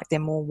feel like they're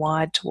more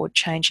wired toward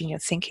changing your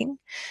thinking.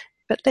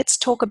 But let's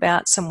talk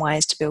about some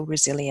ways to build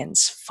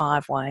resilience,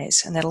 5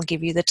 ways, and that'll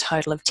give you the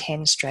total of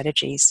 10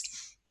 strategies.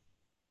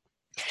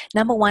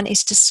 Number 1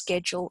 is to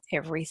schedule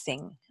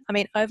everything. I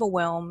mean,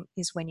 overwhelm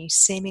is when you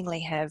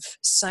seemingly have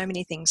so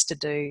many things to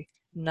do,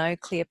 no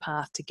clear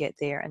path to get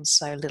there, and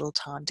so little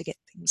time to get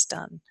things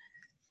done.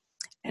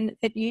 And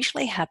it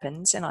usually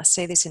happens, and I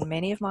see this in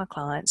many of my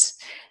clients,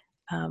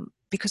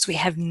 because we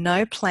have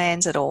no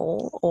plans at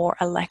all, or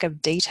a lack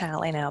of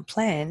detail in our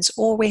plans,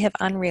 or we have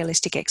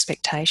unrealistic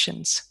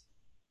expectations.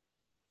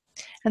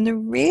 And the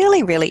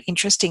really, really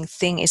interesting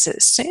thing is that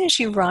as soon as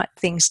you write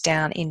things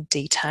down in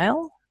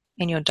detail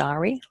in your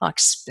diary, like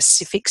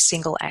specific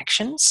single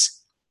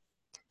actions,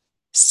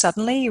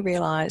 suddenly you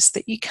realize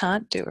that you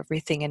can't do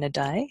everything in a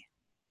day,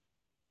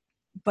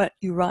 but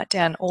you write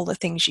down all the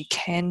things you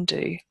can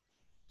do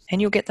and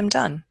you'll get them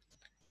done.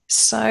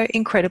 So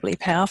incredibly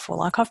powerful.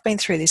 Like, I've been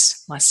through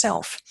this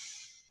myself.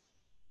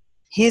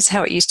 Here's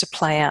how it used to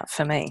play out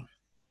for me.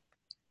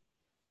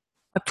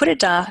 I put a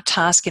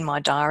task in my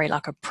diary,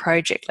 like a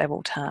project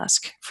level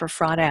task, for a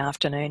Friday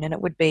afternoon, and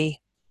it would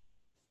be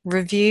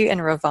review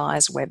and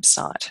revise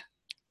website.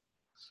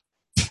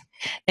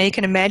 Now you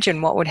can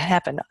imagine what would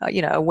happen.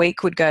 A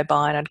week would go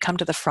by and I'd come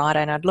to the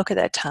Friday and I'd look at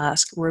that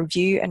task,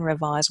 review and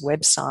revise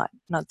website,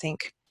 and I'd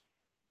think,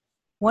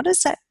 what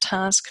does that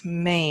task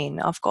mean?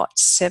 I've got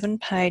 7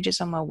 pages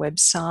on my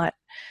website.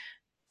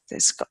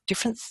 There's got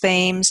different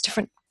themes,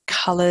 different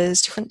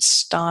colours, different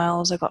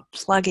styles. I've got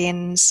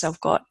plugins. I've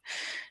got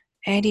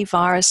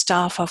antivirus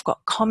stuff. I've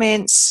got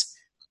comments.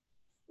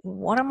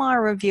 What am I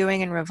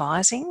reviewing and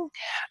revising?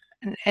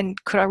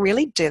 And could I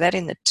really do that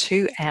in the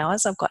 2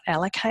 hours I've got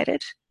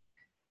allocated?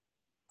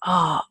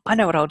 Oh, I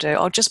know what I'll do.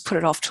 I'll just put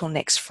it off till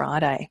next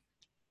Friday.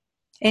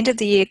 End of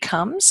the year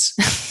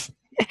comes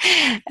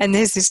and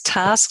there's this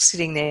task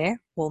sitting there,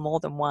 well, more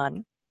than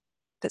one,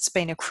 that's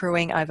been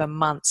accruing over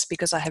months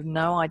because I have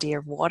no idea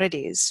of what it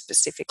is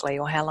specifically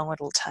or how long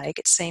it'll take.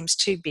 It seems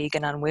too big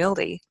and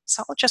unwieldy,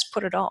 so I'll just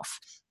put it off.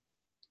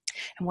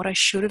 And what I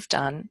should have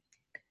done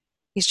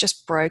is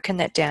just broken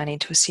that down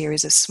into a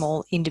series of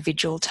small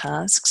individual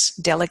tasks,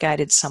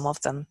 delegated some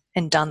of them,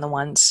 and done the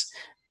ones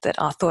that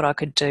I thought I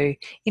could do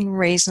in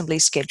reasonably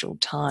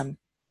scheduled time.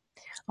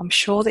 I'm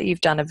sure that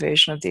you've done a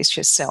version of this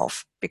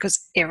yourself,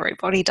 because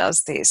everybody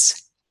does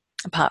this,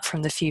 apart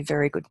from the few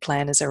very good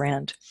planners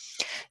around.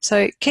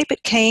 So keep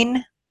it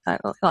keen,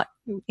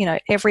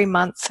 every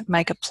month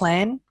make a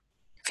plan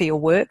for your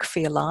work, for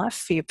your life,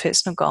 for your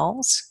personal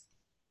goals.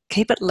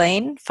 Keep it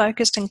lean,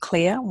 focused and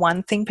clear.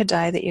 One thing per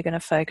day that you're going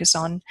to focus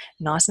on,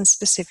 nice and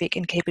specific,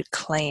 and keep it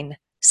clean,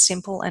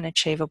 simple and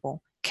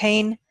achievable.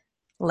 Keen,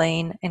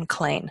 lean and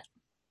clean.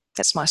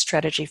 That's my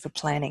strategy for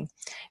planning.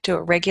 Do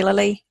it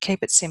regularly,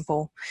 keep it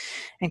simple,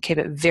 and keep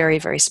it very,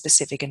 very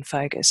specific and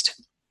focused.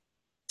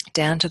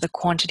 Down to the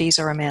quantities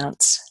or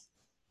amounts,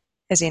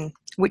 as in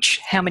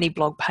how many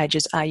blog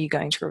pages are you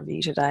going to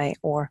review today,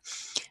 or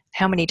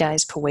how many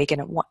days per week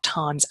and at what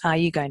times are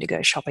you going to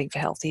go shopping for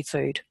healthy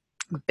food.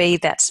 Be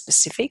that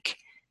specific,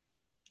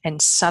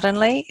 and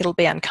suddenly it'll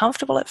be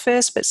uncomfortable at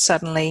first, but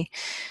suddenly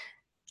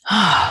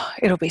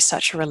it'll be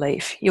such a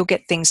relief. You'll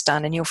get things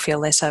done and you'll feel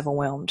less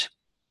overwhelmed.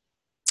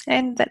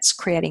 And that's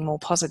creating more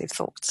positive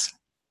thoughts.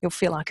 You'll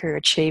feel like you're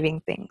achieving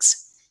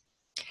things.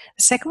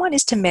 The second one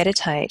is to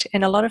meditate,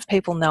 and a lot of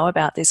people know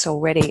about this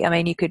already. I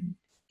mean,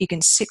 you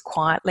can sit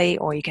quietly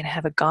or you can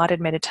have a guided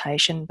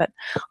meditation, but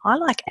I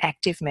like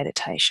active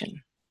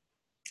meditation.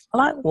 I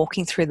like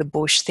walking through the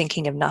bush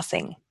thinking of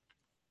nothing,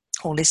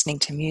 or listening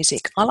to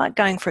music. I like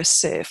going for a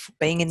surf,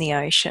 being in the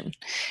ocean.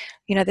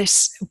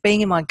 There's being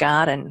in my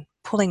garden,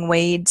 pulling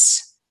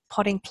weeds,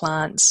 potting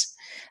plants.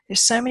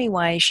 There's so many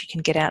ways you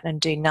can get out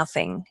and do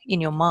nothing in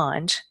your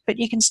mind, but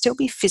you can still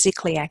be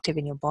physically active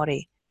in your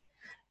body.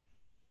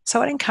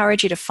 So I'd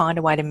encourage you to find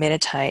a way to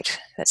meditate.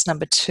 That's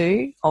number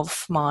 2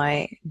 of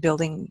my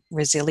building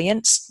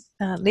resilience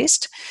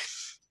list.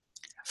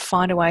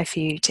 Find a way for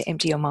you to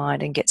empty your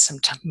mind and get some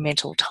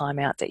mental time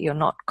out, that you're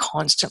not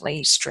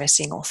constantly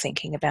stressing or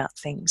thinking about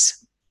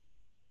things.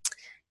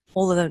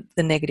 All of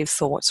the negative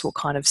thoughts will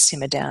kind of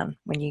simmer down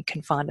when you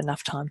can find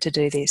enough time to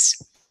do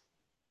this.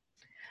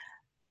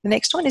 The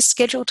next one is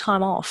schedule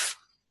time off.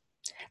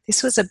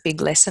 This was a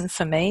big lesson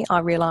for me. I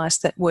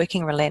realised that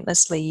working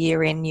relentlessly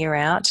year in, year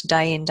out,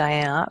 day in,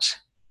 day out,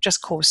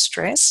 just caused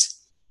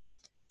stress.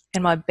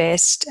 And my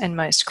best and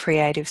most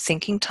creative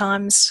thinking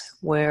times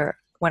were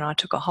when I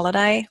took a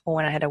holiday or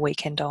when I had a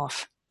weekend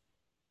off.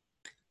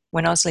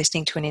 When I was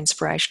listening to an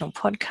inspirational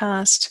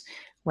podcast,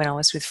 when I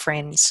was with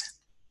friends.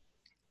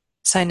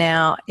 So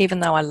now, even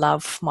though I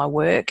love my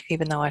work,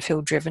 even though I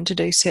feel driven to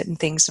do certain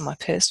things in my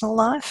personal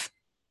life,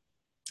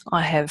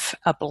 I have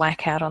a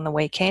blackout on the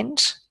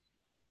weekend,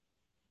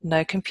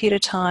 no computer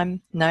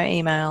time, no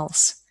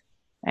emails,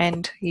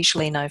 and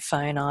usually no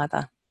phone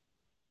either.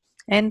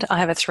 And I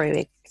have a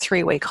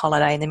three-week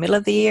holiday in the middle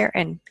of the year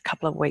and a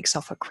couple of weeks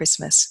off at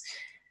Christmas.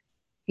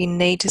 You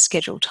need to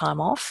schedule time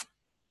off,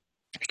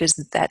 because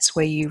that's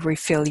where you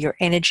refill your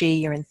energy,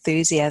 your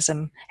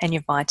enthusiasm, and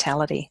your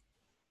vitality.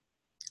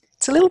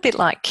 It's a little bit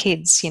like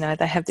kids,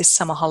 they have this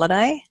summer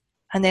holiday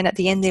and then at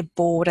the end they're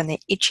bored and they're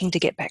itching to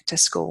get back to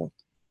school.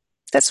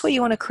 That's what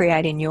you want to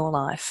create in your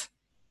life.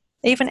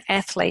 Even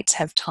athletes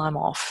have time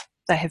off.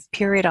 They have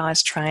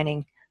periodized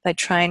training. They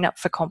train up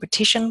for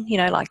competition,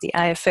 like the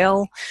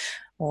AFL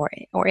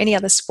or any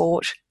other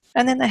sport,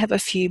 and then they have a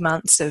few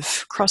months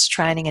of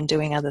cross-training and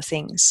doing other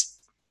things.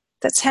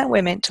 That's how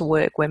we're meant to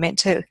work. We're meant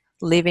to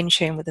live in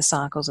tune with the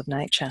cycles of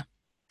nature.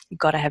 You've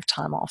got to have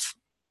time off.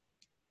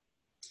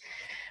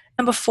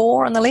 Number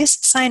 4 on the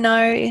list, say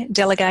no,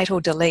 delegate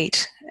or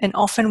delete. And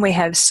often we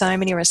have so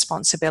many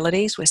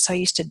responsibilities, we're so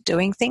used to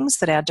doing things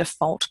that our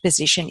default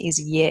position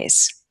is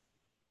yes.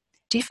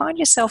 Do you find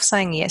yourself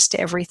saying yes to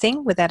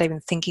everything without even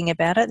thinking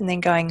about it and then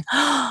going,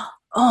 oh,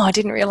 I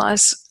didn't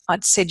realize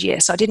I'd said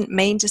yes. I didn't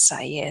mean to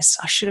say yes.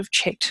 I should have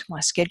checked my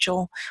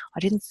schedule. I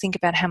didn't think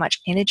about how much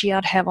energy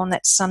I'd have on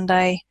that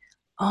Sunday.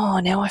 Oh,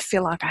 now I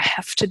feel like I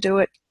have to do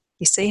it.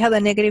 You see how the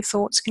negative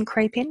thoughts can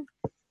creep in?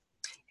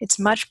 It's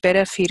much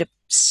better for you to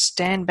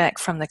stand back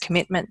from the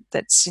commitment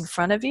that's in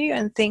front of you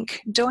and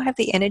think, do I have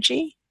the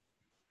energy?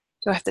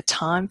 Do I have the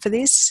time for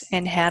this?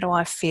 And how do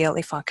I feel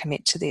if I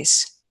commit to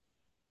this?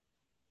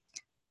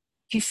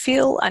 If you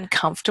feel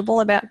uncomfortable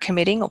about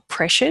committing or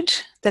pressured,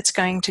 that's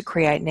going to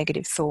create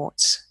negative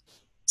thoughts.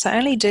 So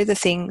only do the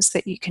things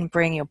that you can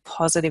bring your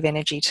positive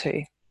energy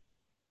to.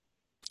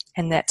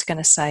 And that's going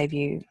to save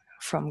you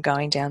from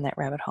going down that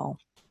rabbit hole.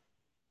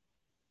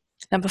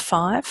 Number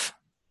 5,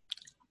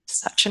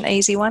 such an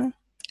easy one,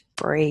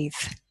 breathe.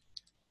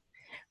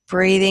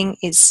 Breathing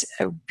is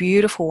a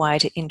beautiful way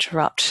to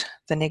interrupt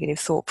the negative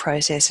thought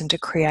process and to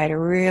create a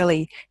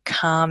really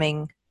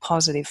calming,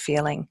 positive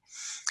feeling.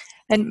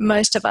 And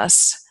most of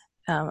us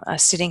are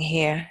sitting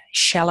here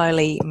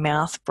shallowly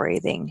mouth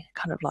breathing,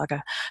 kind of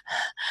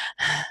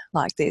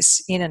like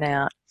this, in and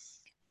out,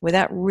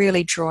 without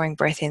really drawing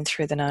breath in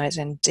through the nose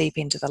and deep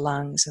into the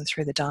lungs and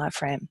through the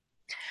diaphragm.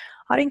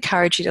 I'd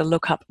encourage you to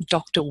look up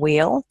Dr.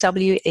 Weil,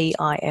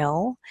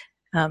 W-E-I-L,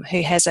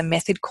 who has a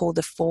method called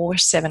the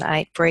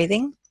 4-7-8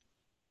 breathing,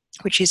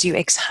 which is you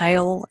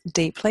exhale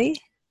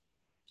deeply,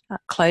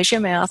 close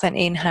your mouth and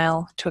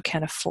inhale to a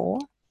count of 4,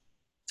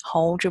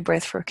 hold your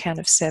breath for a count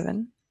of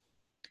 7,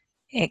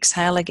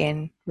 exhale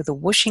again with a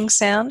whooshing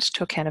sound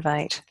to a count of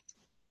 8.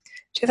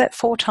 Do that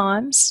 4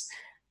 times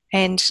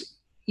and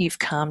you've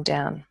calmed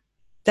down.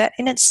 That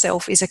in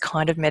itself is a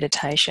kind of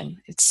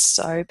meditation. It's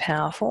so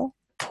powerful,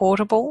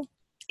 portable,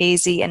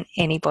 easy, and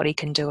anybody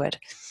can do it.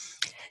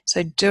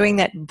 So doing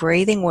that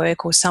breathing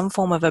work or some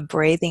form of a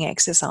breathing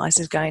exercise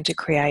is going to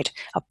create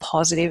a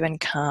positive and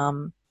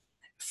calm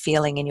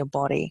feeling in your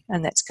body,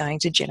 and that's going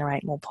to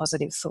generate more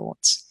positive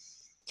thoughts.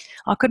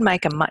 I could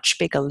make a much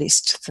bigger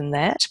list than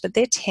that, but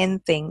there are 10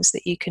 things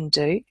that you can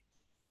do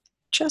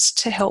just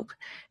to help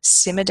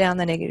simmer down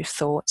the negative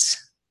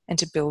thoughts and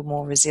to build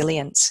more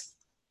resilience.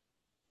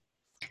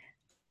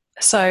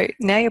 So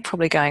now you're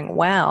probably going,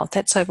 wow,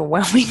 that's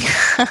overwhelming.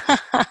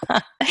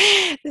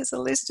 There's a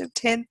list of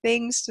 10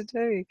 things to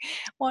do.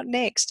 What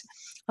next?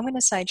 I'm going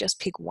to say just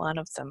pick one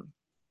of them.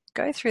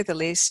 Go through the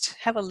list,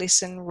 have a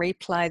listen,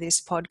 replay this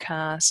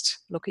podcast,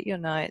 look at your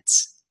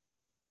notes,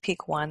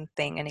 pick one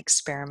thing and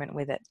experiment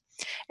with it.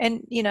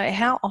 And,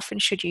 how often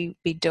should you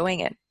be doing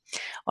it?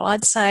 Well,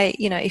 I'd say,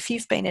 if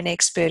you've been an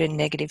expert in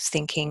negative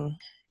thinking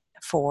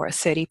for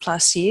 30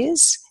 plus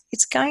years,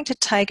 it's going to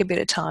take a bit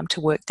of time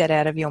to work that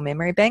out of your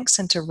memory banks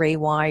and to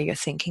rewire your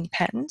thinking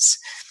patterns.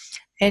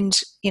 And,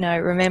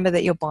 remember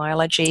that your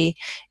biology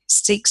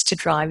seeks to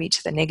drive you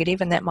to the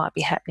negative, and that might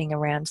be happening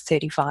around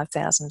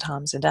 35,000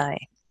 times a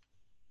day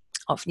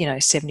of,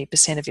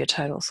 70% of your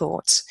total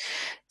thoughts.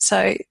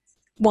 So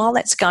while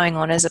that's going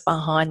on as a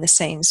behind the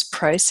scenes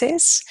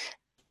process,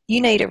 you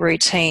need a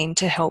routine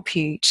to help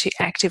you to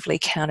actively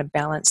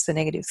counterbalance the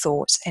negative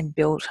thoughts and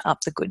build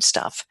up the good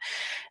stuff.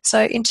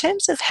 So in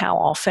terms of how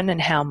often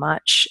and how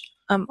much,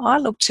 I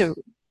look to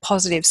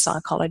positive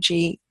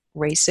psychology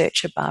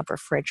researcher Barbara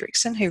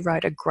Fredrickson, who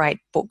wrote a great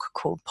book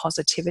called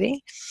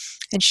Positivity.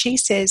 And she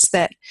says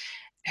that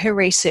her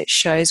research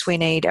shows we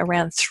need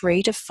around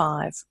 3 to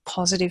 5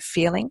 positive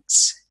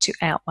feelings to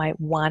outweigh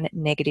one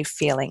negative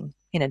feeling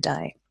in a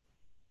day,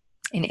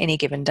 in any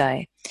given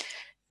day.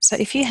 So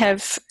if you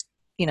have,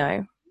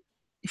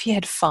 if you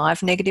had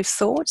 5 negative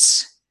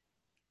thoughts,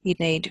 you'd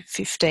need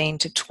 15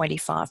 to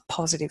 25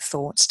 positive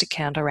thoughts to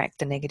counteract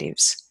the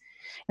negatives.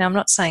 Now, I'm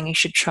not saying you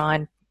should try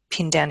and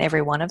pin down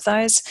every one of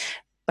those,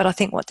 but I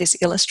think what this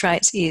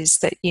illustrates is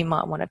that you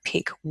might want to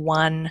pick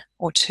 1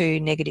 or 2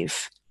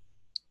 negative,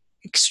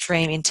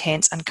 extreme,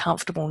 intense,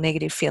 uncomfortable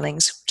negative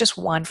feelings, just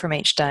one from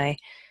each day,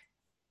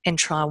 and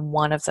try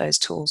one of those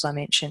tools I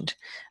mentioned.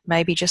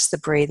 Maybe just the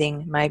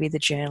breathing, maybe the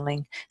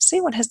journaling. See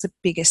what has the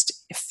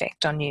biggest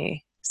effect on you.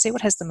 See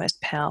what has the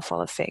most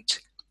powerful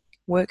effect.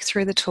 Work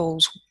through the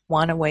tools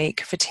 1 a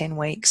week for 10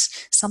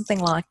 weeks, something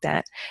like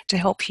that, to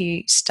help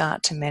you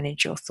start to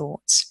manage your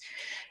thoughts.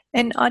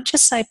 And I'd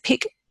just say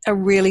pick a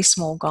really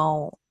small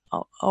goal.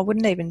 I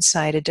wouldn't even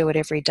say to do it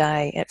every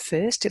day at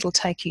first. It'll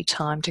take you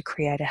time to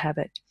create a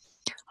habit.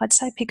 I'd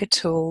say pick a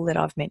tool that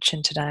I've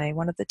mentioned today,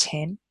 one of the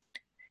 10.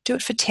 Do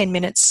it for 10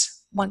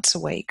 minutes once a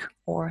week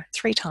or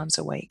 3 times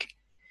a week.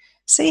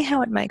 See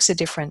how it makes a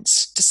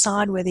difference.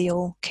 Decide whether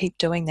you'll keep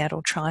doing that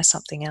or try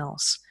something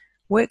else.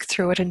 Work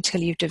through it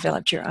until you've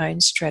developed your own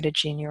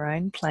strategy and your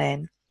own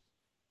plan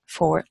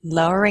for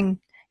lowering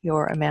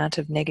your amount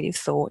of negative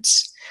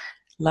thoughts,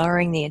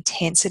 lowering the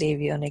intensity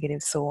of your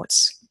negative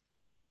thoughts,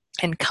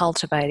 and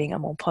cultivating a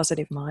more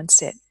positive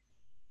mindset.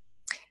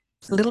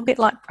 A little bit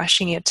like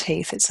brushing your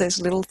teeth. It's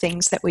those little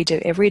things that we do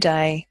every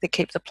day that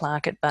keep the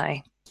plaque at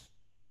bay.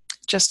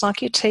 Just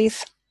like your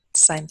teeth,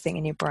 same thing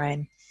in your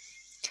brain.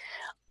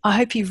 I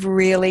hope you've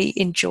really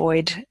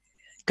enjoyed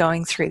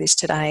going through this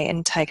today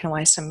and taken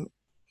away some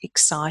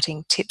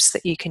exciting tips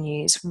that you can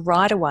use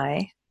right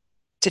away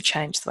to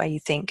change the way you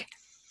think.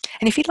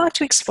 And if you'd like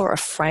to explore a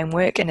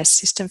framework and a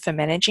system for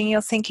managing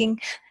your thinking,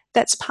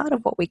 that's part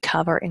of what we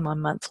cover in my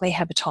monthly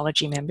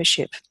Habitology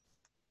membership.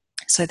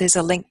 So there's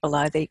a link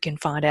below that you can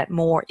find out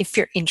more if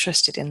you're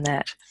interested in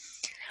that.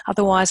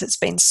 Otherwise, it's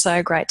been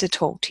so great to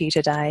talk to you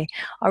today.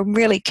 I'm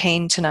really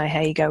keen to know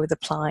how you go with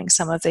applying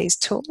some of these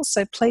tools.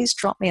 So please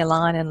drop me a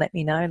line and let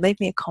me know. Leave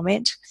me a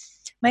comment.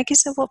 Make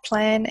yourself a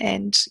plan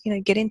and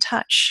get in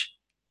touch.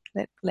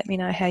 Let me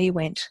know how you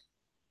went.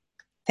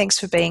 Thanks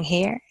for being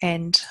here,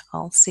 and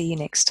I'll see you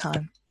next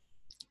time.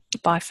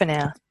 Bye for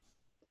now.